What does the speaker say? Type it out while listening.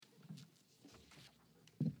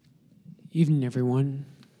Evening, everyone.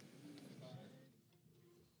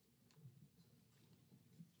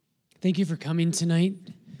 Thank you for coming tonight.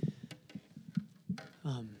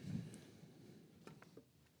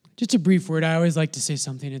 Just a brief word. I always like to say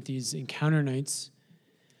something at these encounter nights.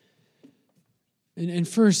 And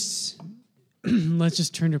first, let's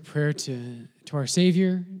just turn to prayer to our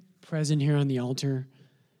Savior, present here on the altar.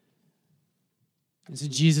 And so,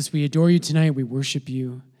 Jesus, we adore you tonight. We worship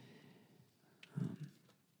you.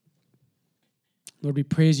 Lord, we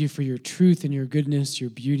praise you for your truth and your goodness,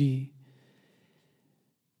 your beauty.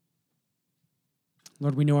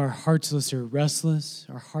 Lord, we know our hearts are restless.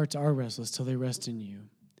 Our hearts are restless till they rest in you.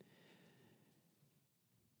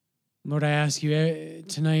 Lord, I ask you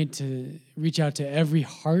tonight to reach out to every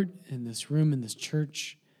heart in this room, in this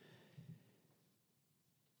church.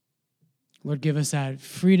 Lord, give us that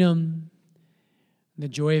freedom, the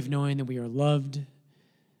joy of knowing that we are loved,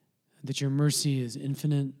 that your mercy is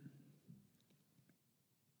infinite.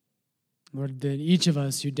 Lord, that each of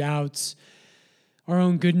us who doubts our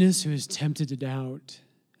own goodness, who is tempted to doubt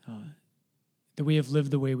that we have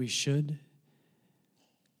lived the way we should,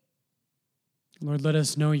 Lord, let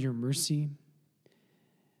us know your mercy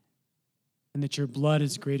and that your blood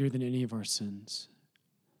is greater than any of our sins.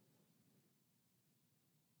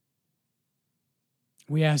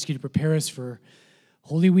 We ask you to prepare us for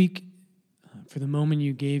Holy Week, for the moment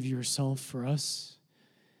you gave yourself for us.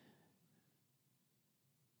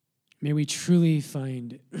 May we truly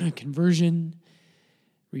find conversion,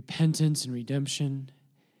 repentance, and redemption.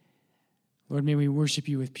 Lord, may we worship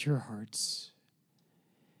you with pure hearts.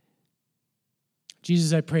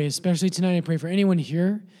 Jesus, I pray, especially tonight, I pray for anyone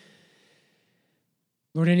here.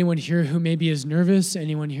 Lord, anyone here who maybe is nervous,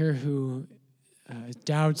 anyone here who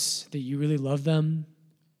doubts that you really love them.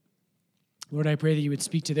 Lord, I pray that you would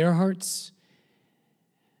speak to their hearts.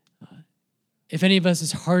 If any of us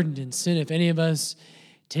is hardened in sin, if any of us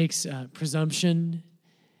takes presumption,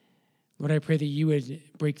 Lord, I pray that you would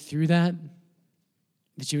break through that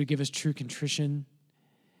you would give us true contrition.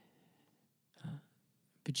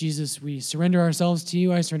 But Jesus, we surrender ourselves to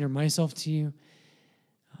you. I surrender myself to you.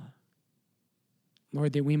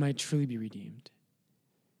 Lord, that we might truly be redeemed.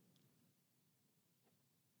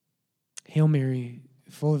 Hail Mary,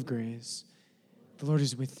 full of grace, the Lord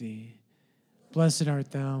is with thee. Blessed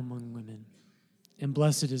art thou among women, and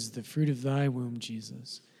blessed is the fruit of thy womb,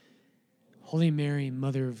 Jesus. Holy Mary,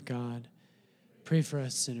 Mother of God, pray for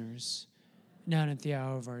us sinners, now and at the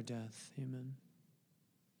hour of our death. Amen.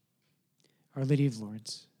 Our Lady of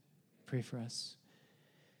Lords, pray for us.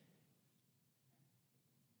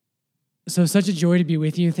 So such a joy to be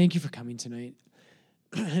with you. Thank you for coming tonight.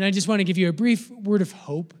 And I just want to give you a brief word of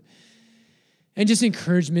hope and just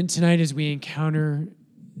encouragement tonight as we encounter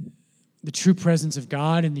the true presence of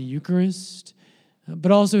God in the Eucharist,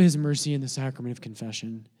 but also his mercy in the sacrament of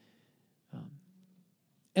confession.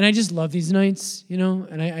 And I just love these nights,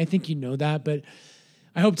 and I think you know that, but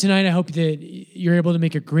I hope that you're able to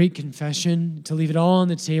make a great confession, to leave it all on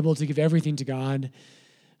the table, to give everything to God.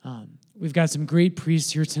 We've got some great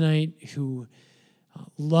priests here tonight who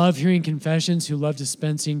love hearing confessions, who love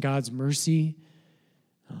dispensing God's mercy.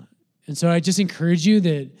 And so I just encourage you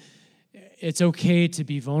that it's okay to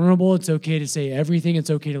be vulnerable. It's okay to say everything. It's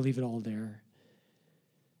okay to leave it all there.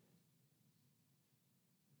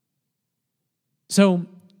 So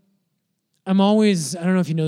I don't know if you know